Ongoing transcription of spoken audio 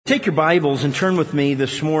Take your Bibles and turn with me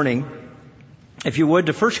this morning, if you would,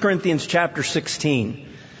 to 1 Corinthians chapter 16.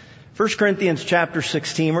 1 Corinthians chapter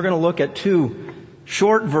 16, we're going to look at two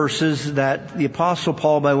short verses that the Apostle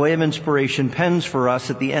Paul, by way of inspiration, pens for us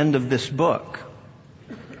at the end of this book.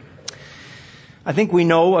 I think we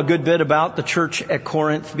know a good bit about the church at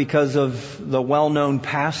Corinth because of the well-known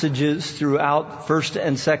passages throughout 1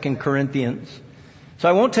 and 2 Corinthians. So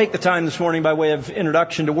I won't take the time this morning by way of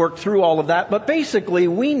introduction to work through all of that, but basically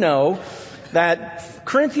we know that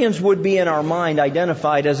Corinthians would be in our mind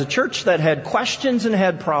identified as a church that had questions and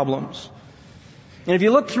had problems. And if you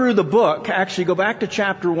look through the book, actually go back to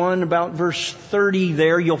chapter 1, about verse 30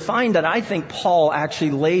 there, you'll find that I think Paul actually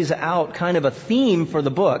lays out kind of a theme for the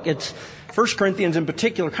book. It's 1 Corinthians in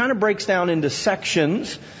particular kind of breaks down into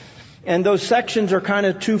sections. And those sections are kind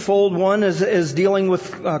of twofold. One is dealing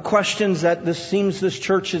with questions that this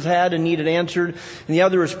church has had and needed answered. And the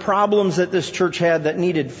other is problems that this church had that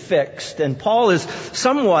needed fixed. And Paul is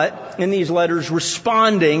somewhat, in these letters,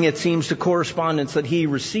 responding, it seems, to correspondence that he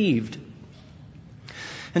received.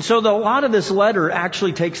 And so a lot of this letter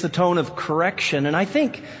actually takes the tone of correction. And I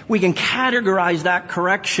think we can categorize that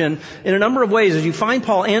correction in a number of ways. As you find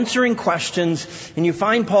Paul answering questions and you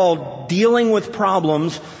find Paul dealing with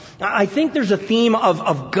problems, I think there's a theme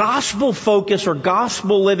of gospel focus or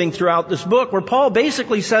gospel living throughout this book, where Paul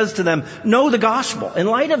basically says to them, know the gospel. In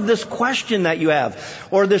light of this question that you have,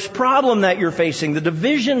 or this problem that you're facing, the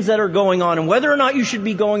divisions that are going on, and whether or not you should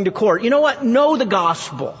be going to court, you know what? Know the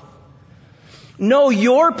gospel. Know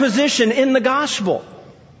your position in the gospel.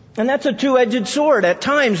 And that's a two-edged sword. At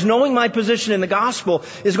times, knowing my position in the gospel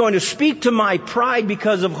is going to speak to my pride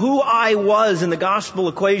because of who I was in the gospel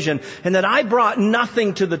equation and that I brought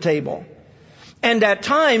nothing to the table. And at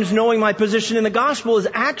times, knowing my position in the gospel is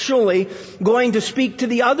actually going to speak to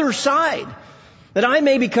the other side. That I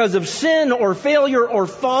may, because of sin or failure or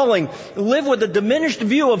falling, live with a diminished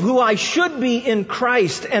view of who I should be in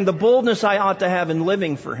Christ and the boldness I ought to have in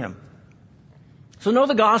living for Him. So know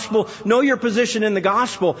the gospel, know your position in the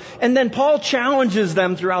gospel. And then Paul challenges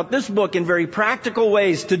them throughout this book in very practical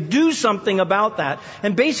ways to do something about that.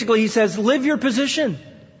 And basically he says, live your position.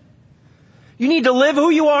 You need to live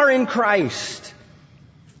who you are in Christ.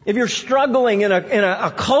 If you're struggling in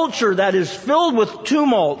a culture that is filled with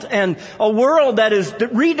tumult and a world that is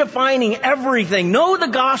redefining everything, know the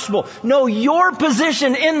gospel, know your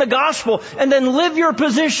position in the gospel, and then live your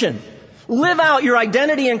position. Live out your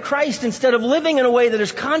identity in Christ instead of living in a way that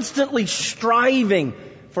is constantly striving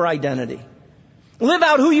for identity. Live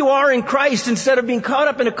out who you are in Christ instead of being caught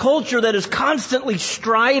up in a culture that is constantly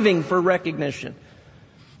striving for recognition.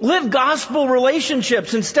 Live gospel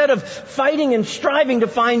relationships instead of fighting and striving to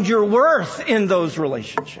find your worth in those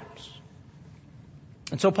relationships.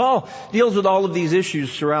 And so Paul deals with all of these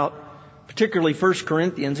issues throughout, particularly 1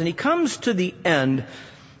 Corinthians, and he comes to the end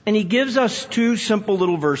and he gives us two simple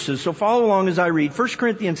little verses. So follow along as I read. 1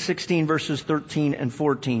 Corinthians 16 verses 13 and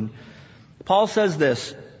 14. Paul says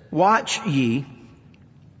this, watch ye,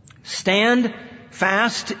 stand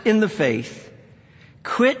fast in the faith,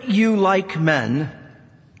 quit you like men,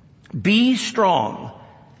 be strong,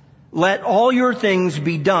 let all your things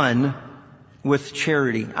be done with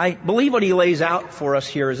charity. I believe what he lays out for us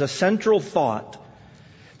here is a central thought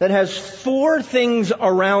that has four things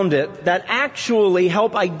around it that actually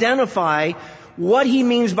help identify what he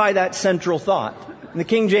means by that central thought. In the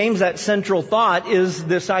King James, that central thought is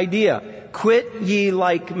this idea, quit ye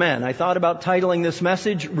like men. I thought about titling this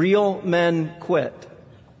message, Real Men Quit.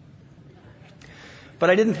 But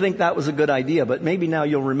I didn't think that was a good idea, but maybe now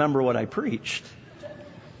you'll remember what I preached.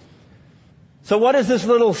 So what does this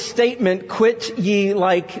little statement, quit ye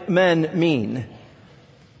like men, mean?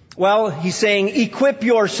 Well, he's saying equip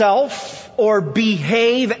yourself or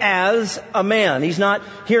behave as a man. He's not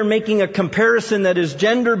here making a comparison that is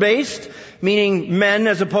gender-based, meaning men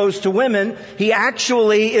as opposed to women. He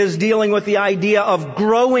actually is dealing with the idea of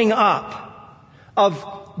growing up, of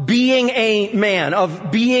being a man,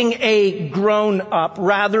 of being a grown-up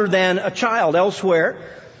rather than a child. Elsewhere,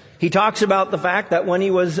 he talks about the fact that when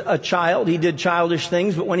he was a child, he did childish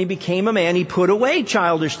things, but when he became a man, he put away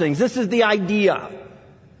childish things. This is the idea.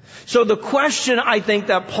 So the question I think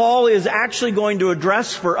that Paul is actually going to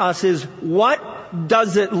address for us is, what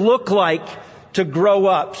does it look like to grow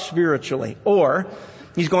up spiritually? Or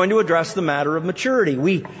he's going to address the matter of maturity.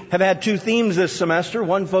 We have had two themes this semester,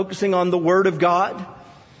 one focusing on the Word of God,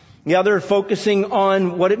 the other focusing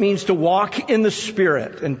on what it means to walk in the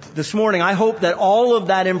Spirit. And this morning, I hope that all of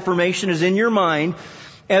that information is in your mind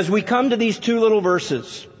as we come to these two little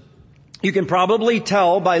verses. You can probably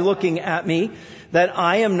tell by looking at me that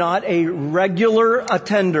I am not a regular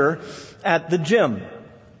attender at the gym.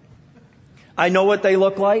 I know what they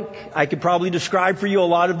look like. I could probably describe for you a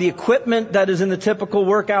lot of the equipment that is in the typical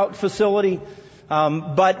workout facility.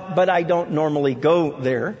 But I don't normally go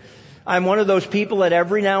there. I'm one of those people that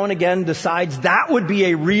every now and again decides that would be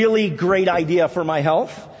a really great idea for my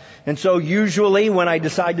health. And so usually when I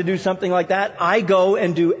decide to do something like that, I go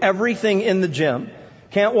and do everything in the gym.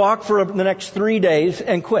 Can't walk for the next 3 days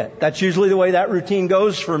and quit. That's usually the way that routine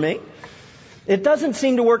goes for me. It doesn't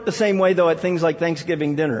seem to work the same way though at things like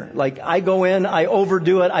Thanksgiving dinner. Like I go in, I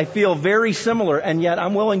overdo it, I feel very similar, and yet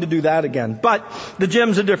I'm willing to do that again. But the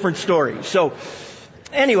gym's a different story. So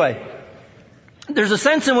anyway, there's a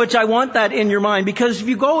sense in which I want that in your mind, because if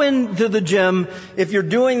you go into the gym, if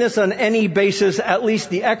you're doing this on any basis, at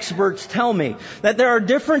least the experts tell me that there are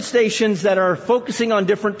different stations that are focusing on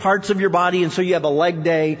different parts of your body. And so you have a leg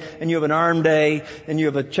day, and you have an arm day, and you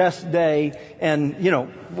have a chest day, and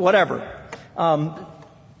whatever.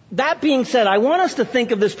 That being said, I want us to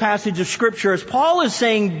think of this passage of Scripture as Paul is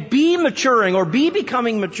saying, be maturing or be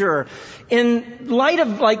becoming mature in light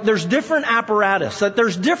of there's different apparatus, that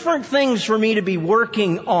there's different things for me to be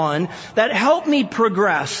working on that help me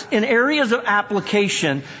progress in areas of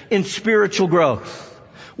application in spiritual growth.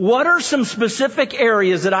 What are some specific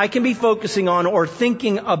areas that I can be focusing on or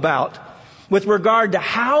thinking about with regard to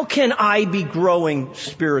how can I be growing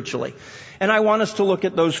spiritually? And I want us to look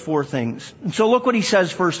at those 4 things. And so look what he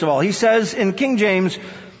says first of all. He says in King James,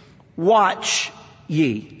 watch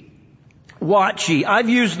ye. Watch ye. I've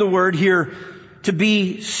used the word here to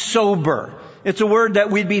be sober. It's a word that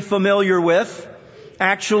we'd be familiar with,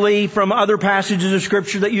 actually, from other passages of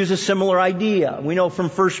Scripture that use a similar idea. We know from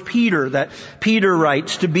 1 Peter that Peter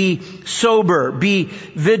writes to be sober, be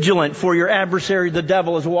vigilant, for your adversary the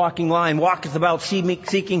devil is a walking lion, walketh about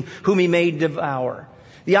seeking whom he may devour.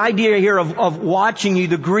 The idea here of watching you,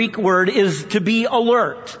 the Greek word is to be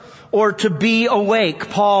alert or to be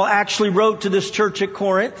awake. Paul actually wrote to this church at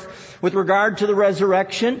Corinth with regard to the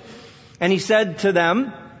resurrection, and he said to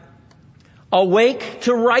them, awake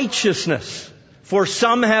to righteousness, for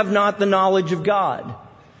some have not the knowledge of God.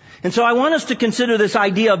 And so I want us to consider this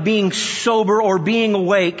idea of being sober or being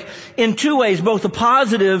awake in 2 ways, both a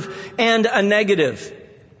positive and a negative.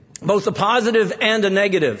 Both a positive and a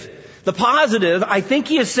negative. The positive, I think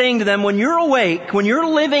he is saying to them, when you're awake, when you're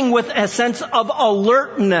living with a sense of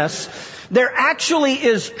alertness, there actually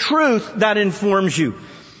is truth that informs you.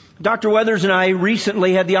 Dr. Weathers and I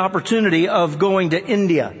recently had the opportunity of going to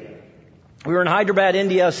India. We were in Hyderabad,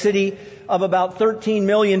 India, a city of about 13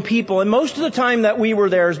 million people. And most of the time that we were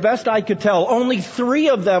there, as best I could tell, only 3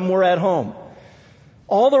 of them were at home.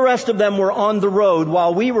 All the rest of them were on the road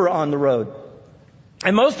while we were on the road.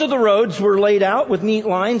 And most of the roads were laid out with neat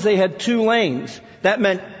lines. They had 2 lanes. That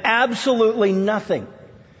meant absolutely nothing.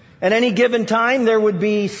 At any given time, there would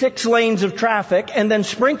be 6 lanes of traffic, and then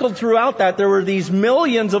sprinkled throughout that, there were these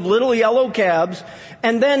millions of little yellow cabs,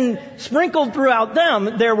 and then sprinkled throughout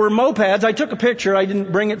them, there were mopeds. I took a picture. I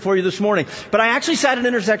didn't bring it for you this morning, but I actually sat at an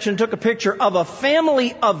intersection and took a picture of a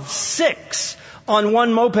family of 6 on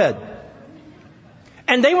one moped.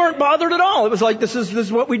 And they weren't bothered at all. It was like, this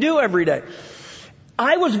is what we do every day.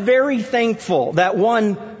 I was very thankful that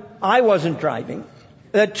 1, I wasn't driving,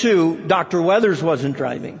 that 2, Dr. Weathers wasn't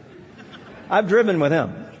driving. I've driven with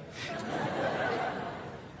him.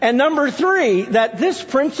 And number 3, that this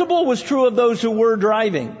principle was true of those who were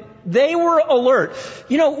driving. They were alert.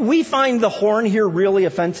 We find the horn here really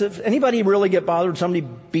offensive. Anybody really get bothered somebody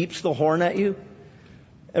beeps the horn at you?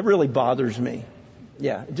 It really bothers me.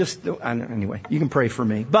 Yeah, anyway, you can pray for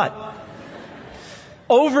me. But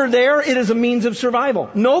over there, it is a means of survival.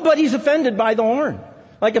 Nobody's offended by the horn.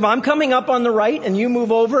 Like if I'm coming up on the right and you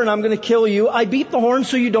move over and I'm going to kill you, I beep the horn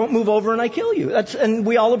so you don't move over and I kill you. And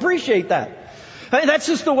we all appreciate that. That's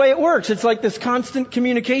just the way it works. It's like this constant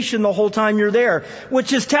communication the whole time you're there,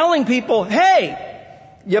 which is telling people, hey,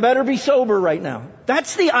 you better be sober right now.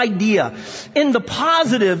 That's the idea. In the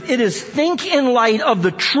positive, it is think in light of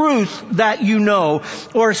the truth that you know,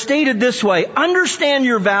 or stated this way, understand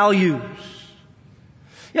your values.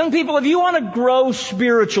 Young people, if you want to grow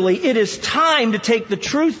spiritually, it is time to take the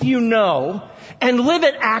truth you know and live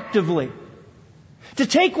it actively. To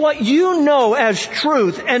take what you know as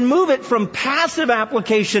truth and move it from passive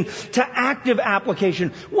application to active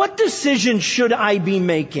application. What decision should I be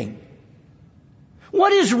making?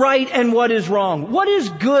 What is right and what is wrong? What is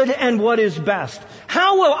good and what is best?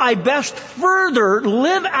 How will I best further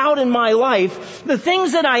live out in my life the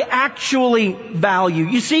things that I actually value?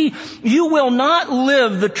 You see, you will not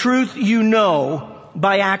live the truth you know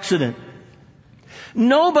by accident.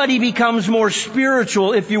 Nobody becomes more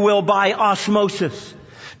spiritual, if you will, by osmosis.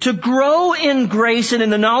 To grow in grace and in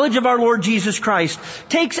the knowledge of our Lord Jesus Christ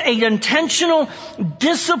takes an intentional,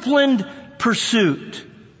 disciplined pursuit.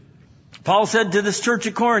 Paul said to this church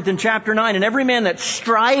at Corinth in chapter 9, and every man that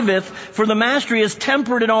striveth for the mastery is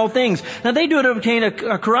temperate in all things. Now they do it to obtain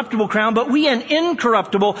a corruptible crown, but we an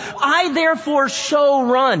incorruptible. I therefore so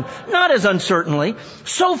run, not as uncertainly.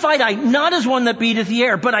 So fight I, not as one that beateth the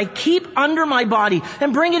air, but I keep under my body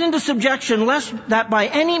and bring it into subjection, lest that by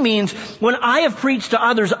any means, when I have preached to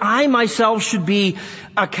others, I myself should be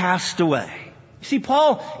a castaway. You see,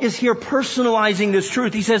 Paul is here personalizing this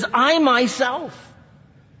truth. He says, I myself.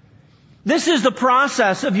 This is the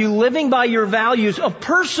process of you living by your values, of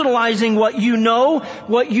personalizing what you know,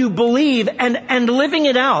 what you believe, and living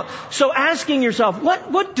it out. So asking yourself,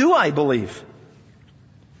 what do I believe?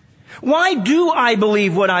 Why do I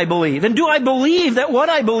believe what I believe? And do I believe that what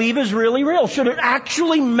I believe is really real? Should it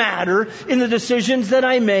actually matter in the decisions that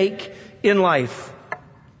I make in life?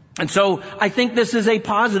 And so I think this is a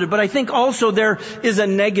positive, but I think also there is a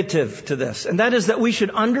negative to this, and that is that we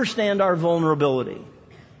should understand our vulnerability.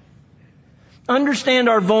 Understand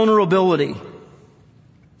our vulnerability.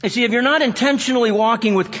 You see, if you're not intentionally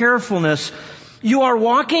walking with carefulness, you are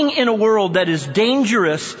walking in a world that is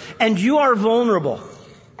dangerous and you are vulnerable.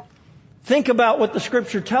 Think about what the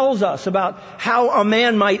Scripture tells us about how a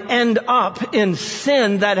man might end up in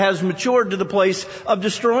sin that has matured to the place of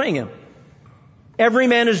destroying him. Every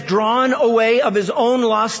man is drawn away of his own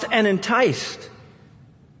lust and enticed.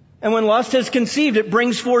 And when lust has conceived, it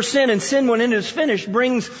brings forth sin. And sin, when it is finished,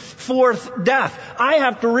 brings forth death. I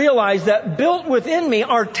have to realize that built within me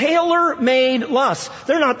are tailor-made lusts.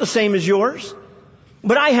 They're not the same as yours.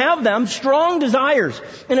 But I have them, strong desires.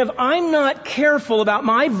 And if I'm not careful about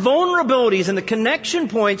my vulnerabilities and the connection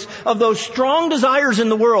points of those strong desires in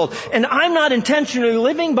the world, and I'm not intentionally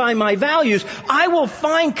living by my values, I will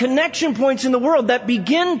find connection points in the world that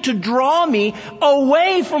begin to draw me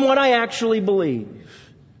away from what I actually believe.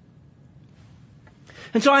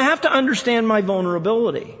 And so I have to understand my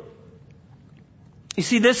vulnerability. You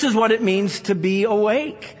see, this is what it means to be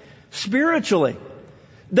awake spiritually.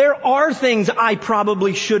 There are things I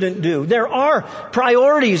probably shouldn't do. There are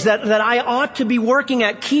priorities that I ought to be working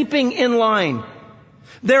at keeping in line.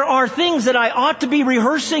 There are things that I ought to be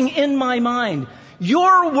rehearsing in my mind.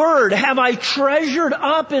 Your word have I treasured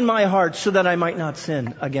up in my heart so that I might not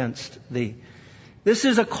sin against thee. This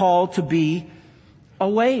is a call to be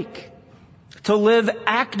awake, to live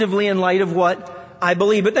actively in light of what I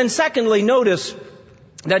believe. But then secondly, notice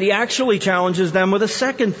that he actually challenges them with a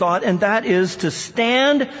second thought, and that is to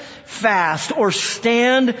stand fast or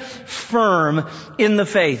stand firm in the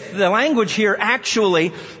faith. The language here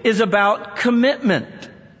actually is about commitment.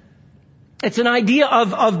 It's an idea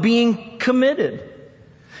of being committed.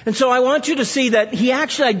 And so I want you to see that he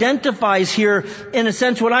actually identifies here, in a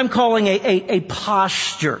sense, what I'm calling a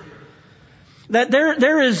posture. That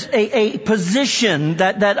there is a position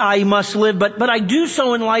that I must live, but I do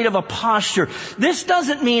so in light of a posture. This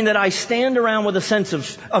doesn't mean that I stand around with a sense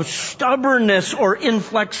of stubbornness or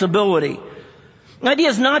inflexibility. The idea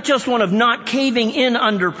is not just one of not caving in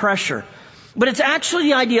under pressure, but it's actually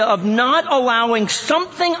the idea of not allowing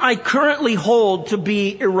something I currently hold to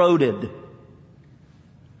be eroded.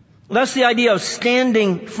 That's the idea of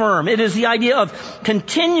standing firm. It is the idea of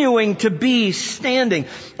continuing to be standing.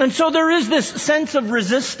 And so there is this sense of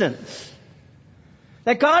resistance.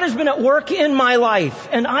 That God has been at work in my life,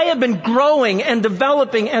 and I have been growing and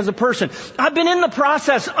developing as a person. I've been in the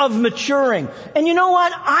process of maturing. And you know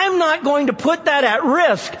what? I'm not going to put that at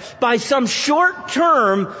risk by some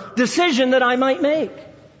short-term decision that I might make.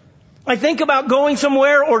 I think about going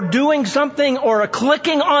somewhere or doing something or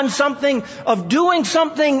clicking on something, of doing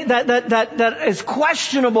something that is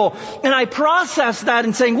questionable. And I process that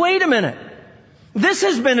and saying, wait a minute. This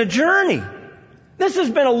has been a journey. This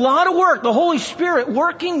has been a lot of work. The Holy Spirit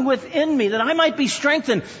working within me that I might be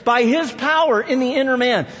strengthened by His power in the inner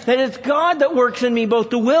man. That it's God that works in me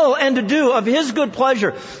both to will and to do of His good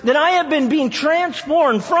pleasure. That I have been being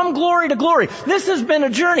transformed from glory to glory. This has been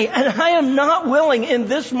a journey, and I am not willing in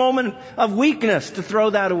this moment of weakness to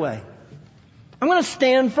throw that away. I'm going to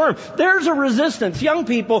stand firm. There's a resistance. Young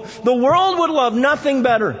people, the world would love nothing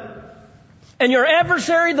better. And your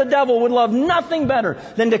adversary, the devil, would love nothing better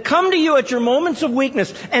than to come to you at your moments of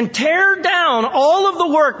weakness and tear down all of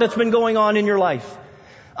the work that's been going on in your life.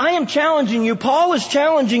 I am challenging you. Paul is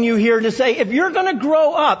challenging you here to say, if you're going to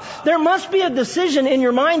grow up, there must be a decision in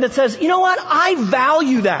your mind that says, you know what? I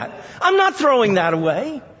value that. I'm not throwing that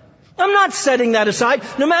away. I'm not setting that aside.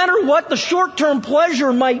 No matter what the short-term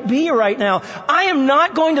pleasure might be right now, I am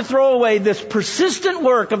not going to throw away this persistent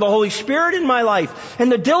work of the Holy Spirit in my life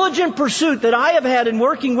and the diligent pursuit that I have had in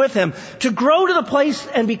working with Him to grow to the place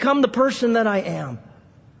and become the person that I am.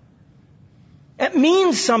 It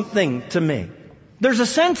means something to me. There's a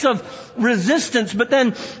sense of resistance, but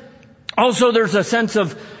then also there's a sense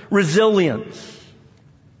of resilience.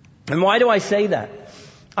 And why do I say that?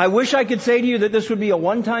 I wish I could say to you that this would be a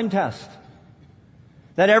one-time test.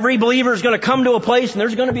 That every believer is going to come to a place and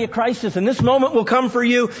there's going to be a crisis and this moment will come for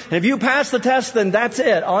you. And if you pass the test, then that's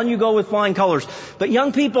it. On you go with flying colors. But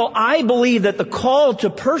young people, I believe that the call to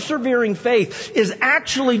persevering faith is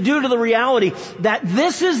actually due to the reality that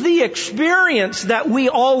this is the experience that we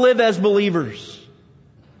all live as believers.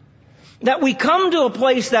 That we come to a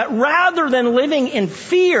place that rather than living in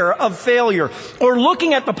fear of failure or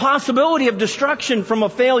looking at the possibility of destruction from a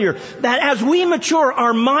failure, that as we mature,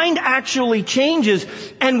 our mind actually changes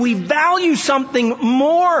and we value something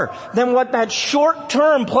more than what that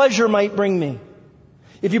short-term pleasure might bring me.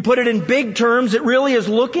 If you put it in big terms, it really is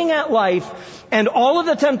looking at life and all of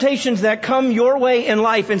the temptations that come your way in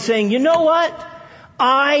life and saying, you know what?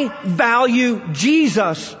 I value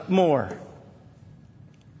Jesus more.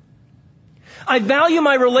 I value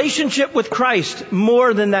my relationship with Christ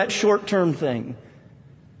more than that short-term thing.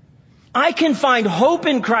 I can find hope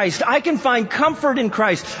in Christ. I can find comfort in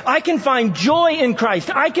Christ. I can find joy in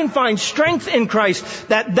Christ. I can find strength in Christ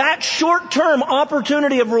that short-term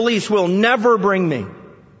opportunity of release will never bring me.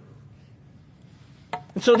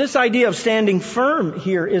 And so this idea of standing firm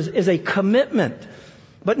here is a commitment.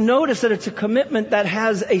 But notice that it's a commitment that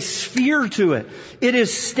has a sphere to it. It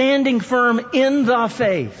is standing firm in the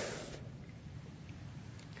faith.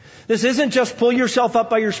 This isn't just pull yourself up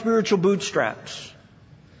by your spiritual bootstraps.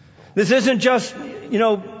 This isn't just,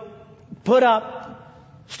 put up,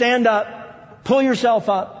 stand up, pull yourself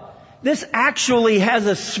up. This actually has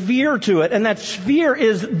a sphere to it, and that sphere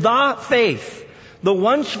is the faith. The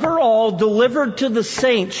once for all delivered to the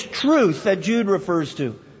saints truth that Jude refers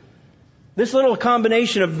to. This little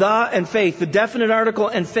combination of the and faith, the definite article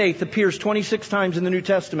and faith, appears 26 times in the New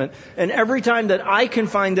Testament. And every time that I can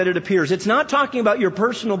find that it appears, it's not talking about your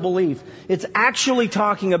personal belief. It's actually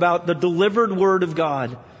talking about the delivered Word of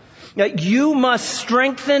God. That you must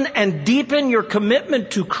strengthen and deepen your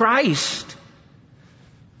commitment to Christ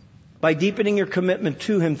by deepening your commitment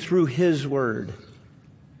to Him through His Word.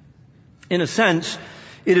 In a sense,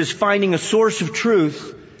 it is finding a source of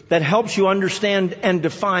truth that helps you understand and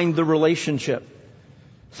define the relationship.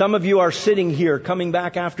 Some of you are sitting here coming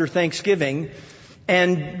back after Thanksgiving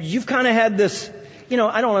and you've kind of had this, I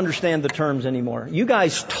don't understand the terms anymore. You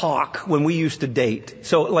guys talk when we used to date.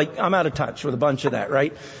 So I'm out of touch with a bunch of that,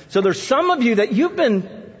 right? So there's some of you that you've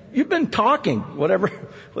been talking,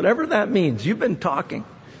 whatever that means. You've been talking.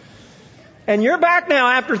 And you're back now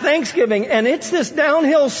after Thanksgiving, and it's this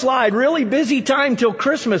downhill slide, really busy time till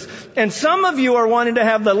Christmas. And some of you are wanting to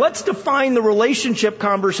have let's define the relationship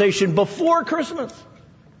conversation before Christmas.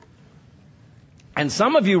 And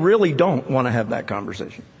some of you really don't want to have that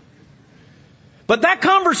conversation. But that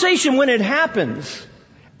conversation, when it happens,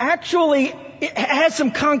 actually it has some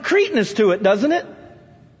concreteness to it, doesn't it?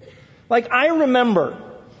 I remember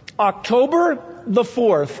October the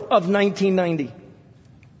 4th of 1990.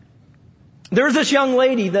 There was this young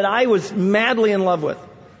lady that I was madly in love with.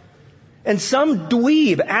 And some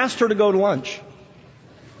dweeb asked her to go to lunch.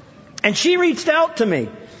 And she reached out to me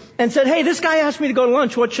and said, hey, this guy asked me to go to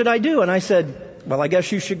lunch. What should I do? And I said, well, I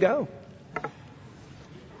guess you should go.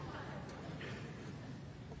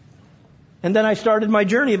 And then I started my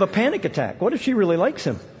journey of a panic attack. What if she really likes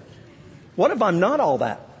him? What if I'm not all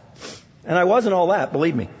that? And I wasn't all that,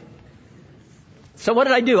 believe me. So what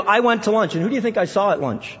did I do? I went to lunch. And who do you think I saw at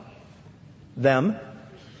lunch? Them.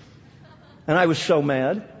 And I was so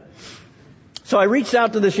mad. So I reached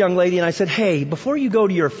out to this young lady and I said, hey, before you go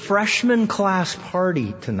to your freshman class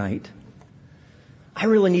party tonight, I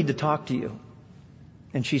really need to talk to you.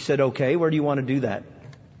 And she said, okay, where do you want to do that?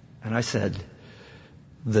 And I said,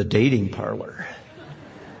 the dating parlor.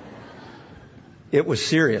 It was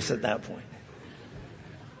serious at that point.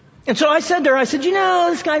 And so I said to her,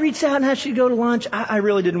 this guy reached out and asked you to go to lunch. I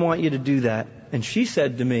really didn't want you to do that. And she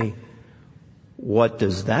said to me, what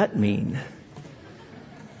does that mean?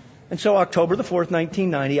 And so October the 4th,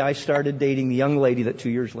 1990, I started dating the young lady that 2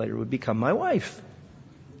 years later would become my wife.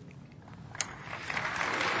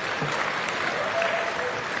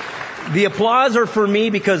 The applause are for me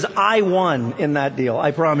because I won in that deal. I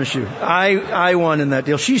promise you. I won in that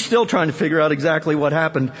deal. She's still trying to figure out exactly what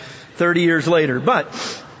happened 30 years later.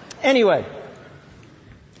 But anyway,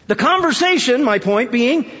 the conversation, my point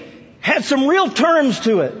being, has some real terms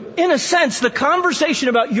to it. In a sense, the conversation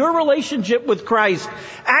about your relationship with Christ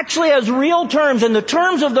actually has real terms, and the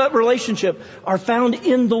terms of that relationship are found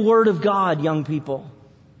in the Word of God, young people.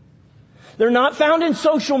 They're not found in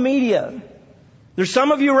social media. There's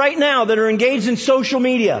some of you right now that are engaged in social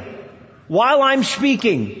media while I'm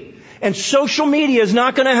speaking, and social media is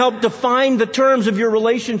not going to help define the terms of your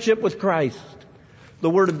relationship with Christ. The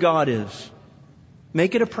Word of God is.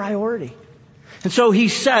 Make it a priority. And so he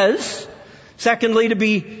says, secondly, to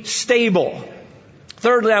be stable.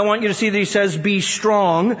 Thirdly, I want you to see that he says, be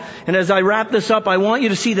strong. And as I wrap this up, I want you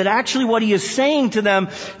to see that actually what he is saying to them,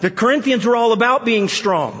 the Corinthians were all about being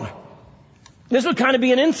strong. This would kind of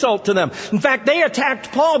be an insult to them. In fact, they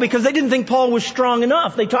attacked Paul because they didn't think Paul was strong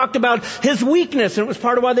enough. They talked about his weakness, and it was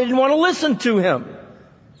part of why they didn't want to listen to him.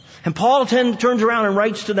 And Paul turns around and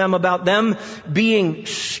writes to them about them being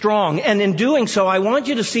strong. And in doing so, I want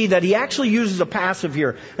you to see that he actually uses a passive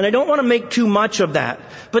here. And I don't want to make too much of that.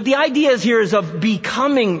 But the idea here is of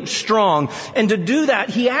becoming strong. And to do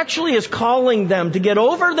that, he actually is calling them to get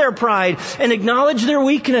over their pride and acknowledge their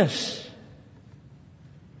weakness.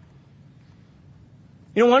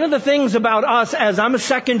 You know, one of the things about us, as I'm a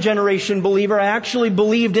second generation believer, I actually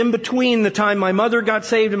believed in between the time my mother got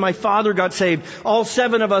saved and my father got saved. All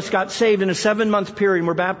 7 of us got saved in a 7-month period and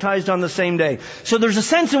were baptized on the same day. So there's a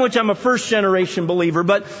sense in which I'm a first generation believer,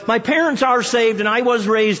 but my parents are saved and I was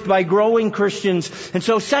raised by growing Christians. And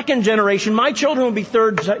so second generation, my children will be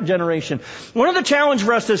third generation. One of the challenges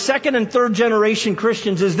for us as second and third generation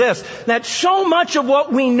Christians is this, that so much of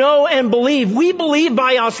what we know and believe, we believe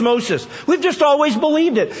by osmosis. We've just always believed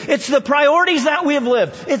it. It's the priorities that we have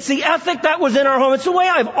lived. It's the ethic that was in our home. It's the way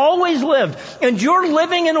I've always lived. And you're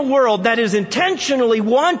living in a world that is intentionally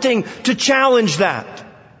wanting to challenge that.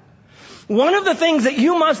 One of the things that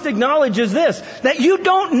you must acknowledge is this, that you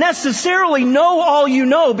don't necessarily know all you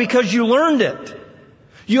know because you learned it.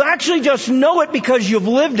 You actually just know it because you've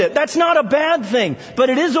lived it. That's not a bad thing, but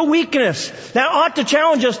it is a weakness. That ought to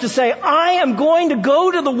challenge us to say, I am going to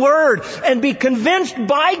go to the Word and be convinced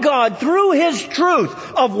by God through His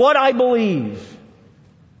truth of what I believe.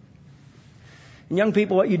 And young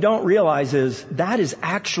people, what you don't realize is that is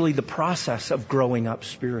actually the process of growing up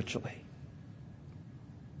spiritually.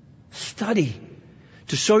 Study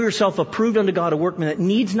to show yourself approved unto God, a workman that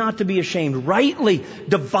needs not to be ashamed, rightly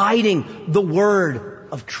dividing the word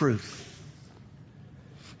of truth.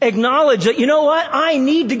 Acknowledge that, you know what? I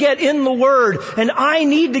need to get in the Word, and I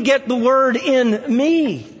need to get the Word in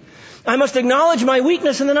me. I must acknowledge my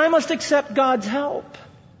weakness, and then I must accept God's help.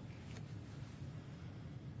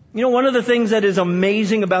 You know, one of the things that is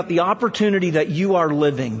amazing about the opportunity that you are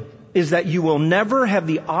living is that you will never have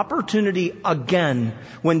the opportunity again,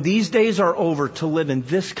 when these days are over, to live in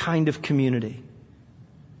this kind of community.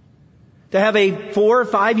 To have a 4 or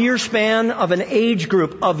 5 year span of an age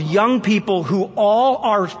group of young people who all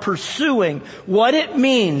are pursuing what it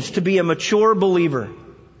means to be a mature believer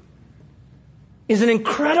is an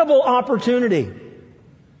incredible opportunity.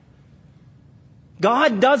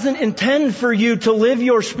 God doesn't intend for you to live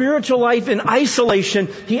your spiritual life in isolation.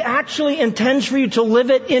 He actually intends for you to live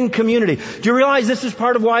it in community. Do you realize this is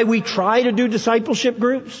part of why we try to do discipleship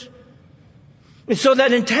groups? And so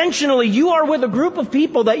that intentionally you are with a group of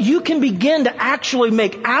people that you can begin to actually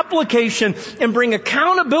make application and bring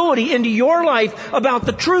accountability into your life about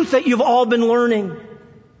the truth that you've all been learning.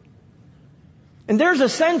 And there's a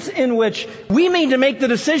sense in which we need to make the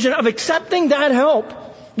decision of accepting that help.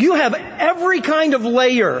 You have every kind of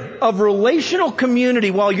layer of relational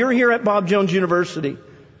community while you're here at Bob Jones University.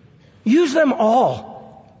 Use them all.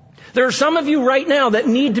 There are some of you right now that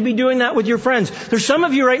need to be doing that with your friends. There's some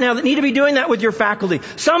of you right now that need to be doing that with your faculty.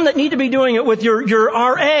 Some that need to be doing it with your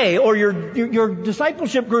RA or your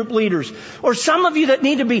discipleship group leaders. Or some of you that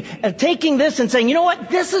need to be taking this and saying, you know what,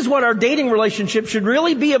 this is what our dating relationship should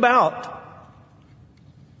really be about.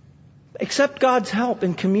 Accept God's help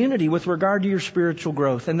in community with regard to your spiritual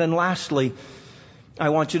growth. And then lastly, I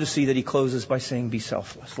want you to see that he closes by saying, be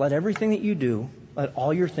selfless. Let everything that you do, let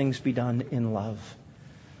all your things be done in love.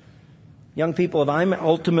 Young people, if I'm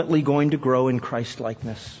ultimately going to grow in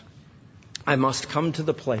Christ-likeness, I must come to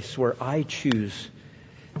the place where I choose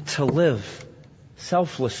to live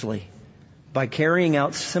selflessly by carrying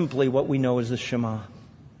out simply what we know as the Shema.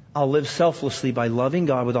 I'll live selflessly by loving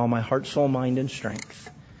God with all my heart, soul, mind, and strength,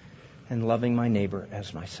 and loving my neighbor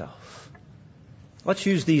as myself. Let's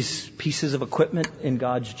use these pieces of equipment in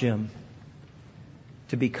God's gym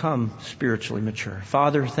to become spiritually mature.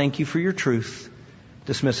 Father, thank you for your truth.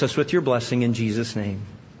 Dismiss us with your blessing in Jesus' name.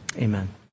 Amen.